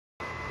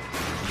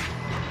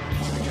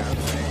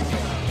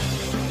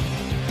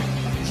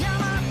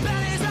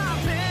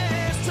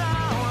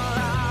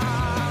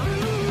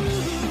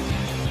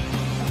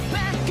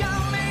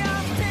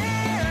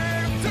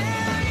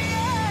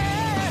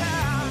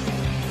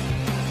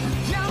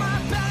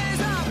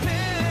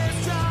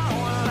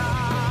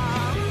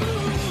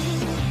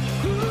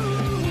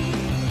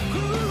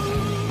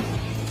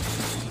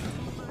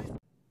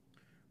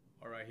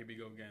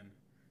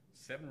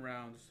7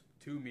 rounds,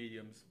 2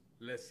 mediums.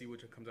 Let's see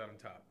which one comes out on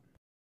top.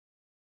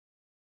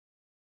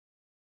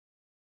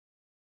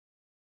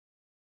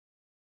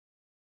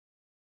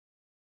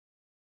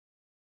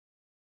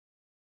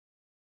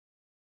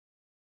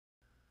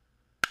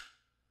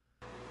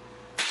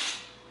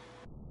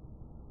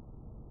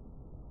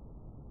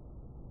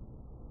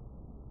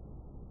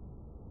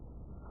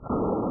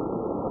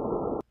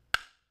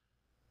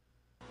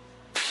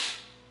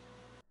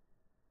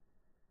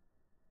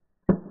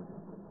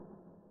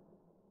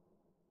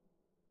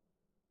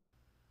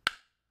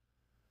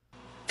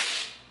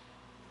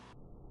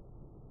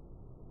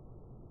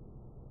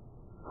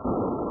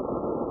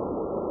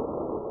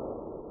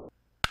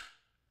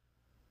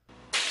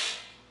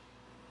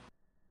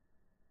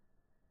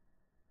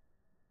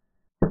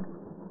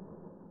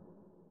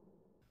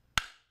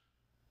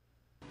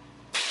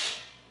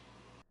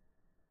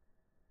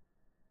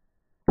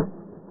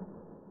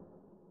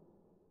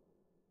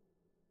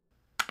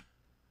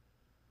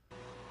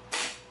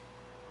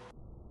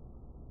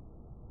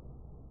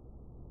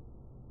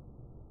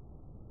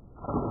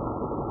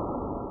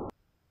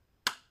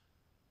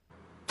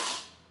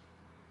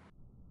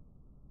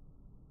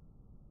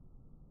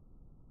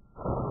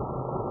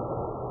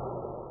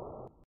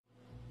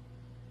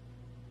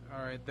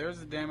 Alright, there's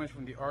the damage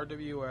from the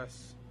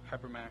RWS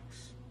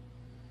Hypermax.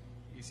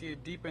 You see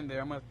it deep in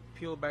there. I'm going to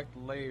peel back the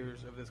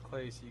layers of this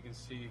clay so you can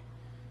see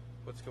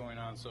what's going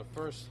on. So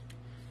first,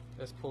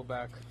 let's pull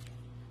back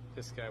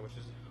this guy, which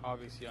is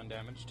obviously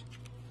undamaged.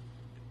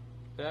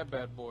 That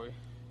bad boy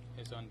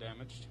is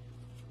undamaged.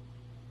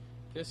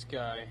 This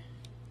guy,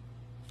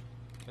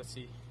 let's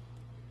see,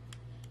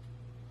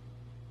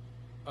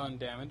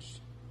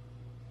 undamaged.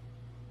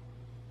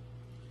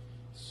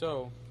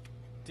 So,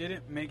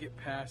 didn't make it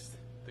past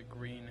the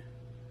green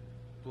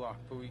block,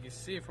 but we can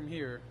see it from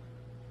here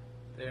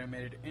that it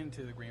made it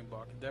into the green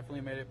block. It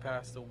definitely made it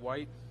past the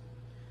white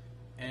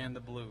and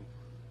the blue.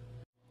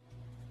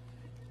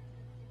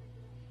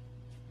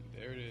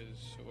 There it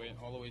is,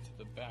 all the way to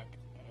the back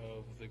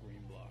of the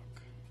green block.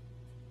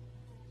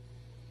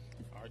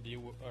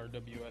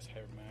 RWS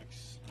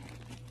Hypermax.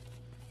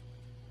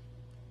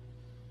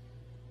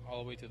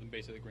 All the way to the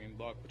base of the green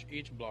block, which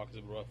each block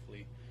is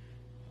roughly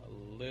a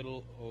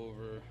little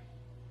over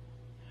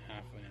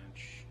half an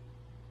inch.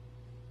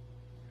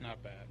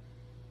 Not bad.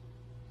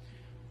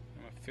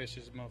 I'm gonna fish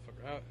this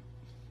motherfucker out,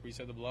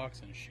 reset the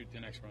blocks, and shoot the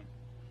next run.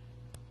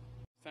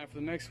 It's time for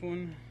the next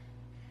one.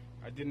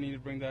 I didn't need to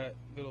bring that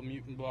little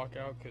mutant block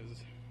out because it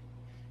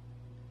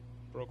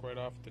broke right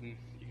off. You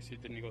can see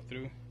it didn't go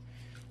through.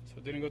 So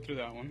it didn't go through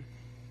that one.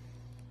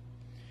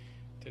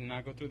 Did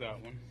not go through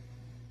that one.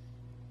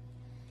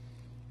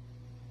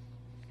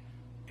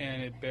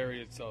 And it buried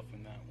itself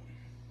in that one.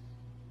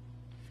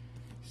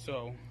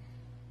 So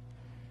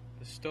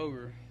the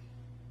Stoger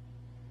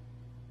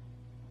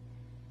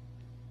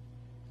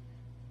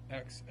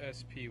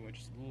XSP, which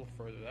is a little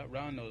further. That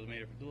round nose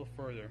made it a little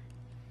further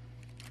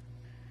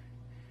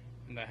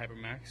than that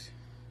Hypermax.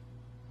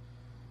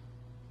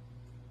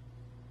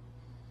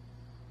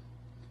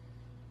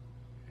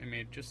 It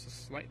made just a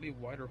slightly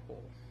wider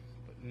hole,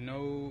 but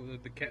no,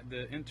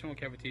 the internal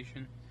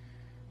cavitation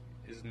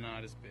is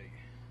not as big,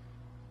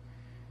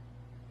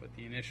 but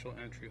the initial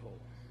entry hole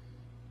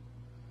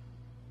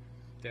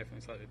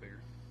definitely slightly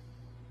bigger.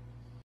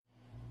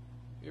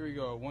 Here we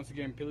go, once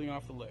again peeling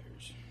off the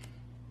layers.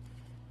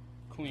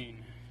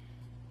 Clean.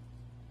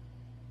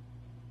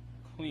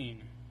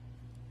 Clean.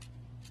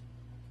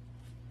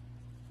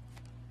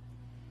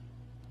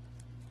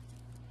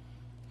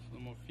 A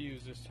little more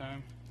fuse this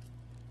time.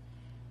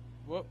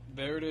 Well,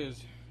 there it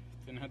is.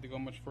 Didn't have to go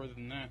much further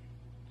than that.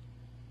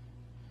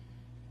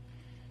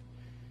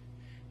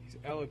 These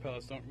alloy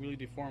pellets don't really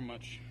deform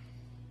much,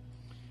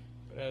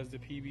 but as the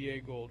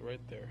PBA gold right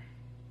there.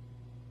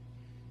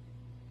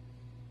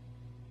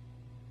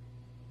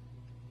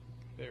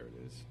 There it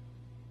is.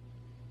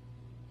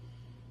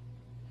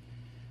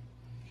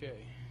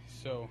 Okay,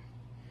 so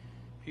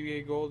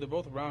PBA gold, they're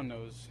both round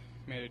nose,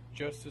 made it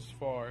just as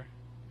far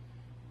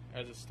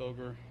as a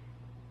Stoger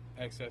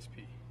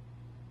XSP.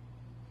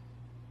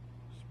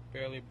 Just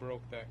barely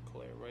broke that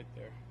clay right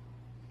there.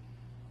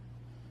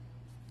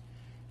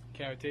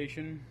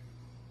 Cavitation,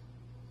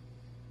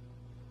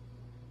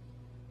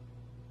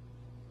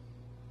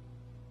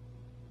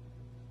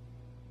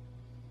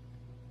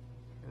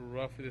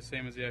 roughly the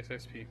same as the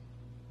XSP.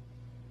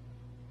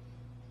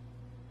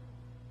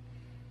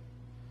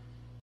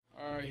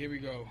 Alright, here we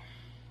go.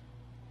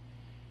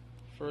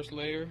 First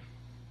layer.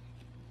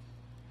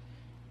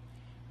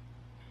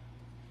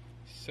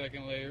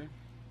 Second layer.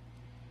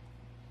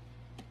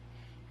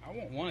 I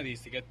want one of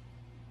these to get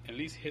at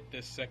least hit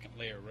this second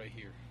layer right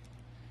here.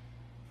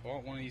 I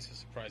want one of these to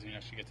surprise me and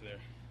actually get to there.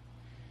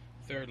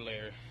 Third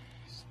layer.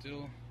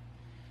 Still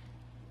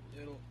a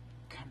little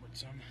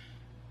cumbersome.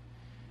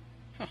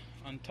 Huh,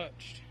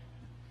 untouched.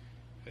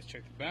 Let's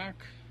check the back.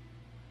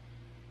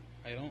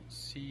 I don't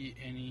see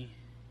any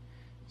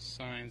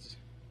signs.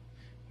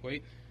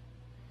 Wait,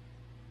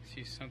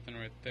 see something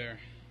right there.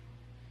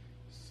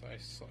 So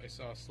I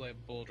saw a slight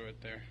bulge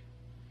right there.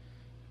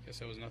 Guess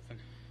that was nothing.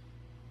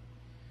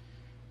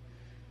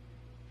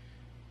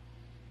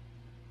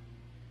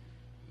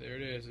 There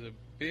it is. A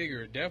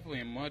bigger,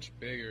 definitely a much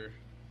bigger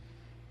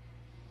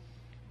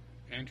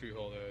entry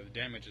hole there. The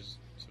damage is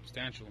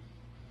substantial.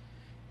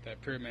 That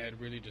pyramid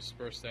really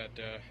dispersed that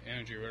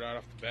energy right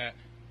off the bat.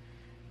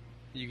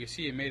 You can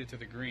see it made it to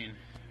the green.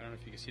 I don't know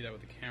if you can see that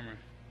with the camera,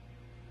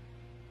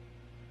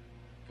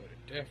 but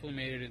it definitely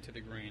made it into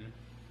the green.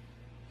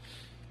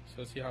 So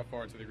let's see how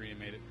far into the green it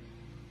made it.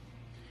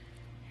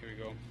 Here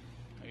we go.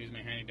 I use my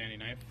handy dandy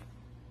knife.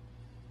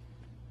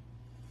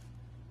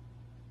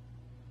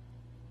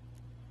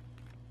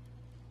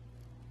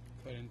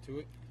 Cut into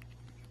it.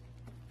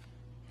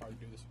 Hard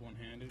to do this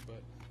one-handed,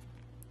 but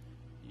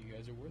you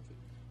guys are worth it.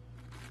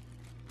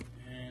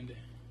 And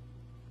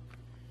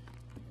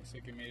looks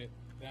like it made it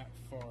that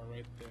far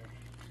right there.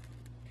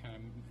 Kind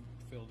of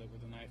filled it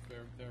with a knife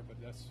there, but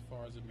that's as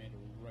far as it made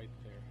it right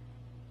there.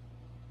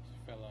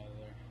 Just fell out of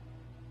there.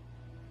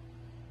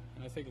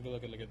 And let's take a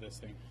look at this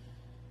thing.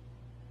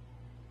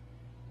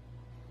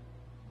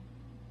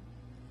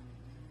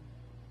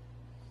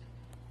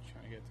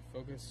 Trying to get it to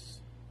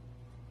focus.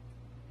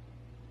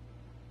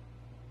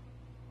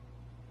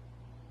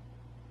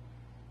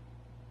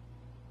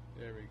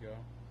 There we go.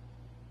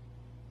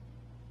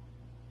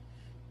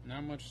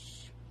 Not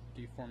much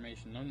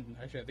deformation.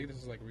 Actually, I think this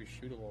is like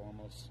reshootable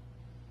almost.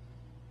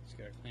 Just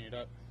gotta clean it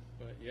up.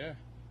 But yeah,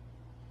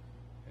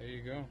 there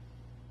you go.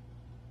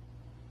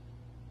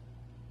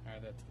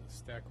 Add that to the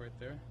stack right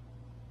there.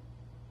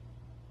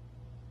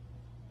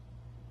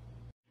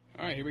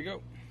 Alright, here we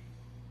go.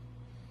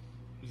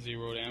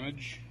 0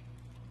 damage.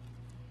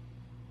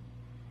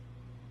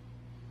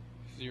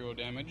 0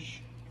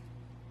 damage.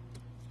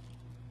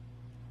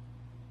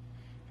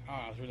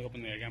 I was really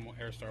hoping the Gamma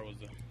Airstar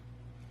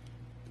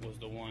was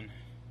the one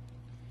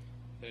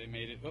that it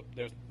made it. Oh,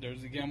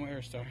 there's the Gamma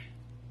Airstar.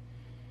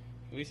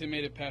 At least it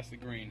made it past the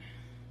green.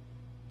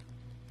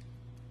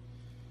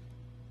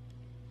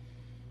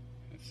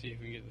 Let's see if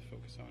we can get the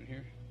focus on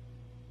here.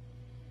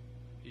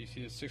 You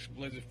see the 6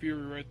 blades of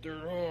fury right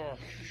there. Oh,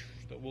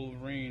 the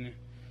Wolverine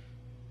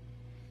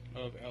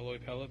of alloy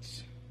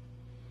pellets.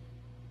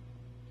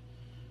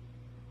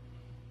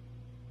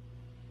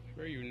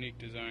 Very unique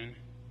design.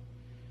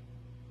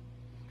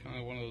 Kind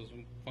of one of those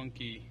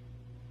funky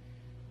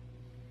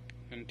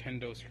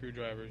Nintendo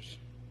screwdrivers.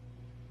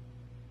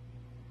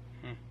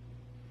 Huh.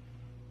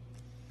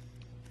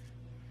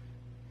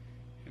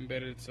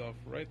 Embedded itself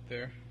right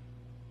there.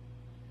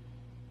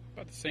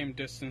 About the same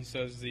distance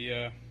as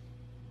the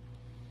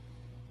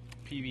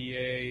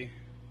PVA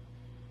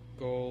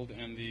Gold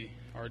and the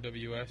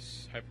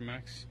RWS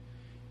Hypermax.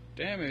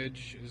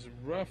 Damage is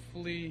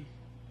roughly,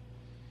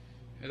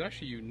 it's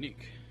actually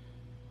unique.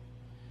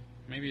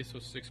 Maybe it's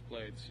those 6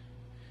 blades.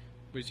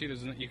 But you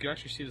see, you can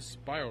actually see the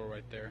spiral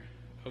right there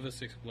of the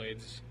 6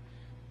 blades.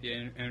 The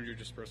energy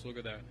dispersal. Look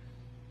at that.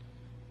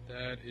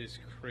 That is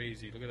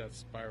crazy. Look at that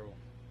spiral.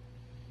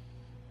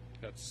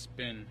 That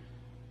spin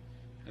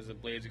as the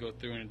blades go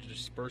through, and it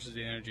disperses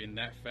the energy in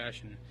that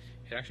fashion.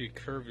 It actually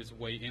curved its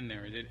way in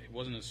there. It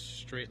wasn't a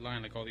straight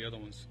line like all the other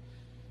ones.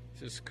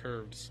 It just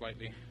curved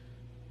slightly.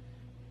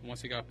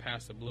 Once it got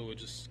past the blue, it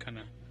just kind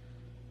of,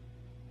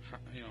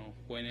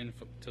 went in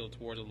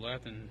towards the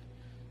left and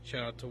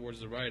shot out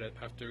towards the right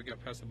after it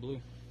got past the blue.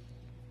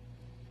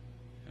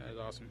 That is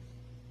awesome.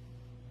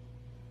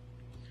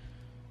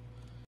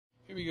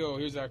 Here we go.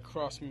 Here's that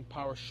Crosman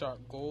Power Shot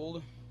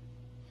Gold.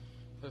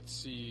 Let's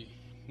see.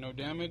 No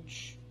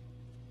damage.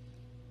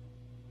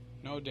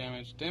 No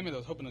damage. Damn it, I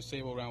was hoping the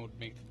Sable round would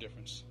make the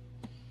difference.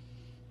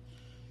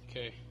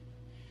 Okay.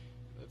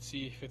 Let's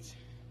see if it's...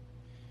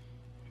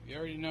 You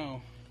already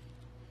know,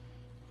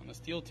 on the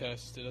steel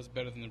test, it does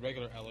better than the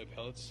regular alloy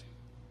pellets.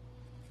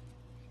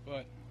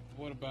 But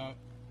what about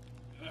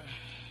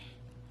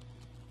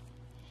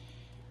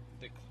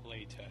the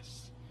clay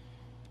test?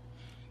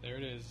 There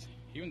it is.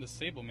 Even the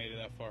Sable made it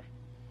that far.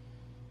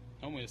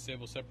 Normally the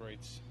Sable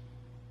separates.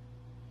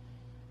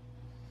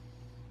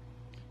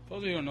 For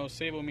those of you who don't know,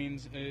 Sable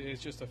means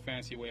it's just a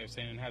fancy way of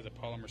saying it has a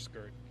polymer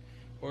skirt,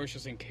 or it's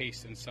just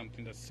encased in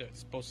something that's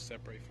supposed to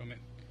separate from it.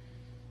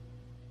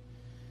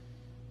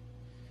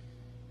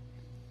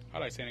 I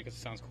like saying it because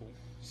it sounds cool.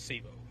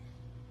 Sable.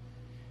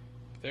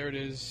 There it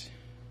is.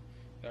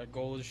 That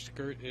goldish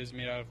skirt is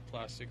made out of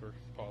plastic or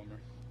polymer,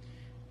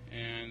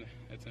 and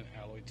it's an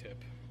alloy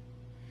tip.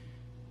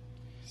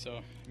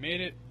 So,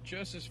 made it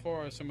just as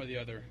far as some of the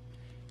other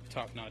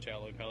top-notch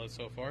alloy pellets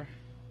so far.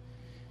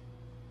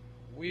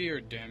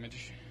 Weird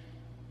damage.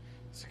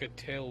 It's like a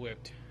tail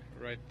whipped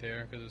right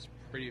there because it's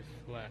pretty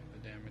flat,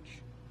 the damage.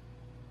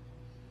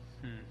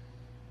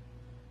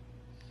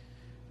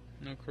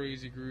 No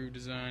crazy groove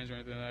designs or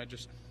anything like that,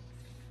 just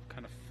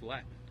kind of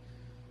flat.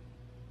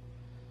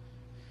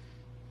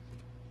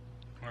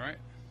 Alright.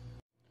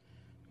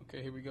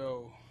 Okay, here we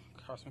go.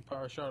 Crosman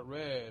Power Shot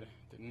Red.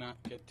 Did not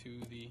get to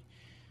the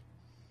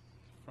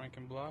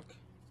Frankenblock.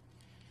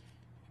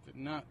 Did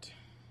not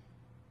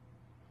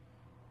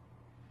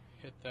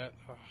hit that.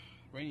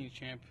 Reigning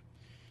champ.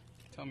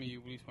 Tell me you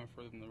at least went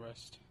further than the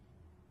rest.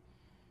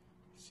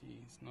 See,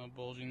 it's not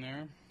bulging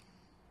there.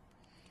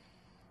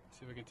 Let's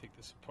see if I can take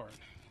this apart.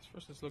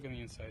 First, let's look on the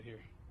inside here.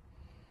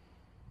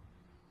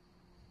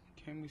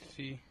 Can we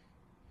see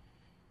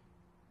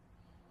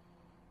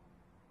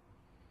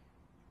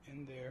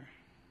in there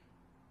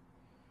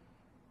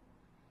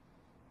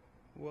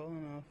well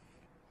enough?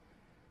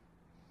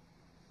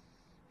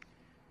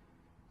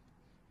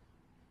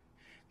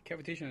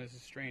 Cavitation of this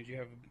is strange. You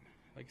have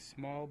like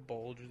small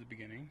bulge at the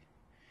beginning,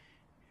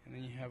 and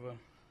then you have a,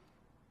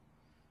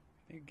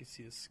 I think you can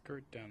see a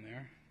skirt down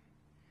there.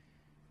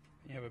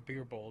 You have a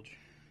bigger bulge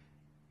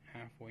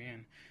halfway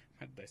in.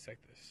 I have to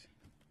dissect this.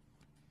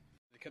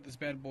 I cut this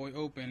bad boy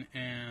open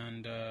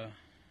and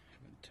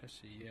haven't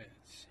touched it yet.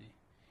 Let's see.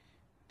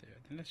 There.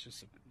 I think that's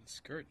just a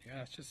skirt. Yeah,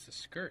 that's just a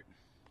skirt.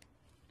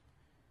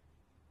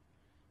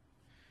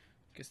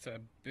 I guess that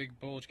big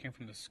bulge came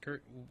from the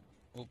skirt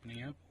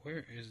opening up.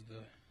 Where is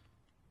the...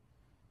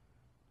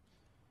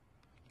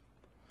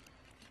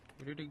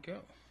 Where did it go?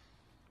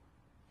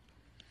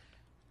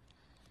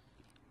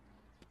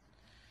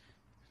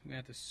 I'm gonna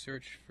have to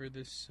search for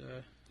this,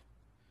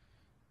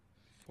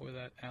 for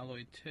that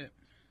alloy tip.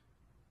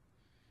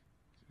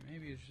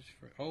 Maybe it's just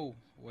for... Oh,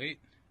 wait.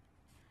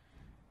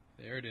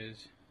 There it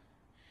is.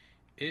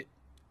 It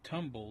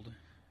tumbled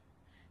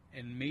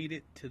and made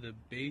it to the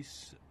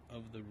base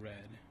of the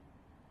red.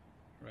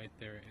 Right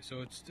there.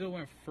 So it still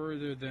went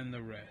further than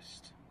the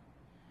rest.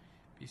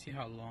 You see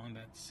how long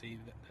that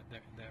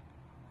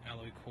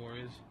alloy core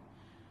is?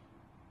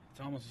 It's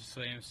almost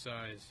the same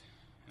size.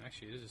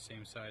 Actually, it is the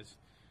same size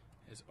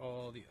as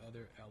all the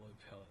other alloy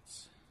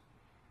pellets.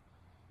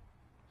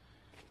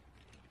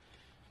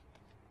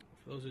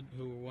 For those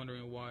who were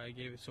wondering why I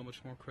gave it so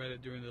much more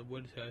credit during the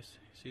wood test,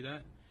 see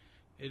that?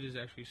 It is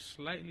actually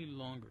slightly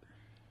longer,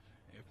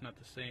 if not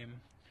the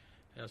same,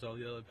 as all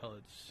the other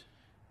pellets.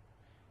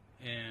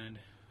 And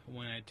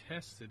when I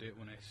tested it,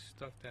 when I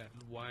stuck that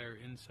wire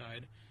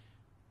inside,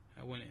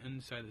 I went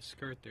inside the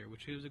skirt there,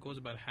 which usually goes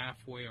about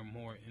halfway or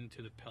more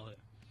into the pellet.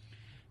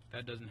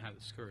 That doesn't have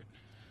the skirt.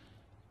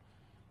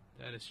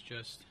 That is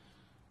just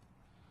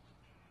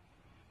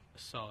a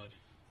solid.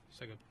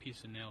 It's like a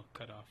piece of nail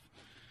cut off.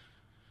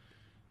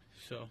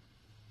 So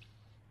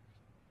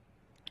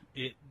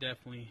it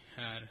definitely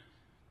had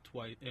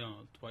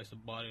twice the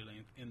body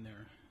length in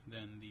there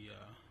than the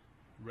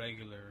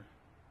regular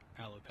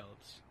alloy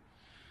pellets.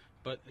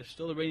 But it's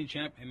still a reigning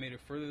champ. It made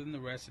it further than the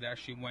rest. It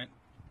actually went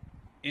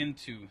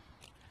into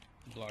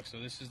the block. So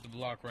this is the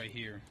block right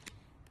here.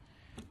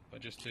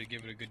 But just to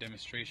give it a good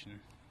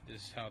demonstration,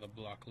 this is how the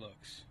block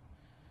looks,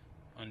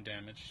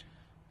 undamaged.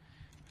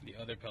 The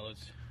other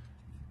pellets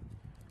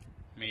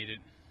made it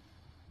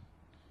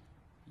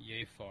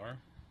yay far.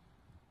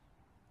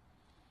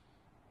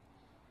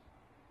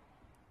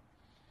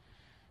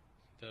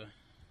 The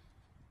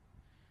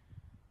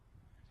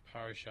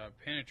power shot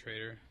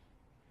penetrator,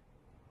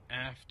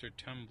 after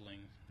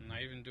tumbling,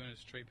 not even doing a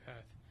straight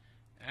path,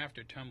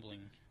 after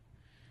tumbling,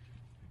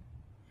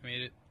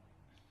 made it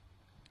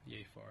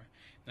yay far.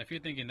 Now if you're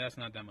thinking that's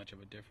not that much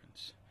of a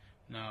difference,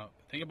 now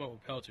think about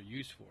what pellets are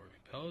used for.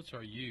 Pellets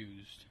are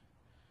used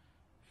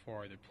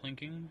for either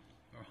plinking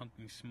or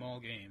hunting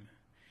small game.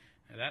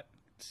 Now that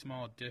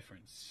small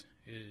difference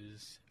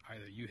is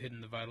either you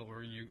hitting the vital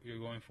organ you're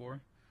going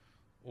for,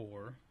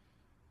 or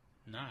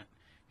not.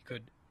 You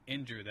could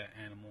injure that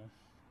animal,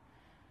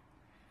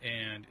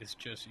 and it's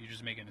just, you're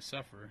just making it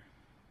suffer,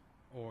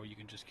 or you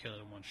can just kill it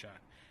in one shot.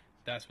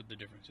 That's what the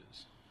difference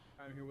is.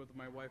 I'm here with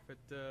my wife at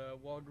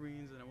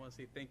Walgreens, and I want to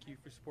say thank you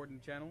for supporting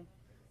the channel.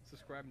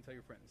 Subscribe and tell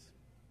your friends.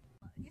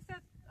 You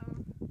said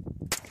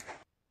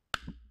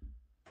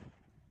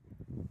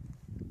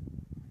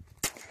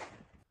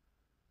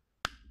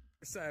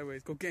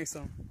Sideways, go gang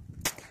some.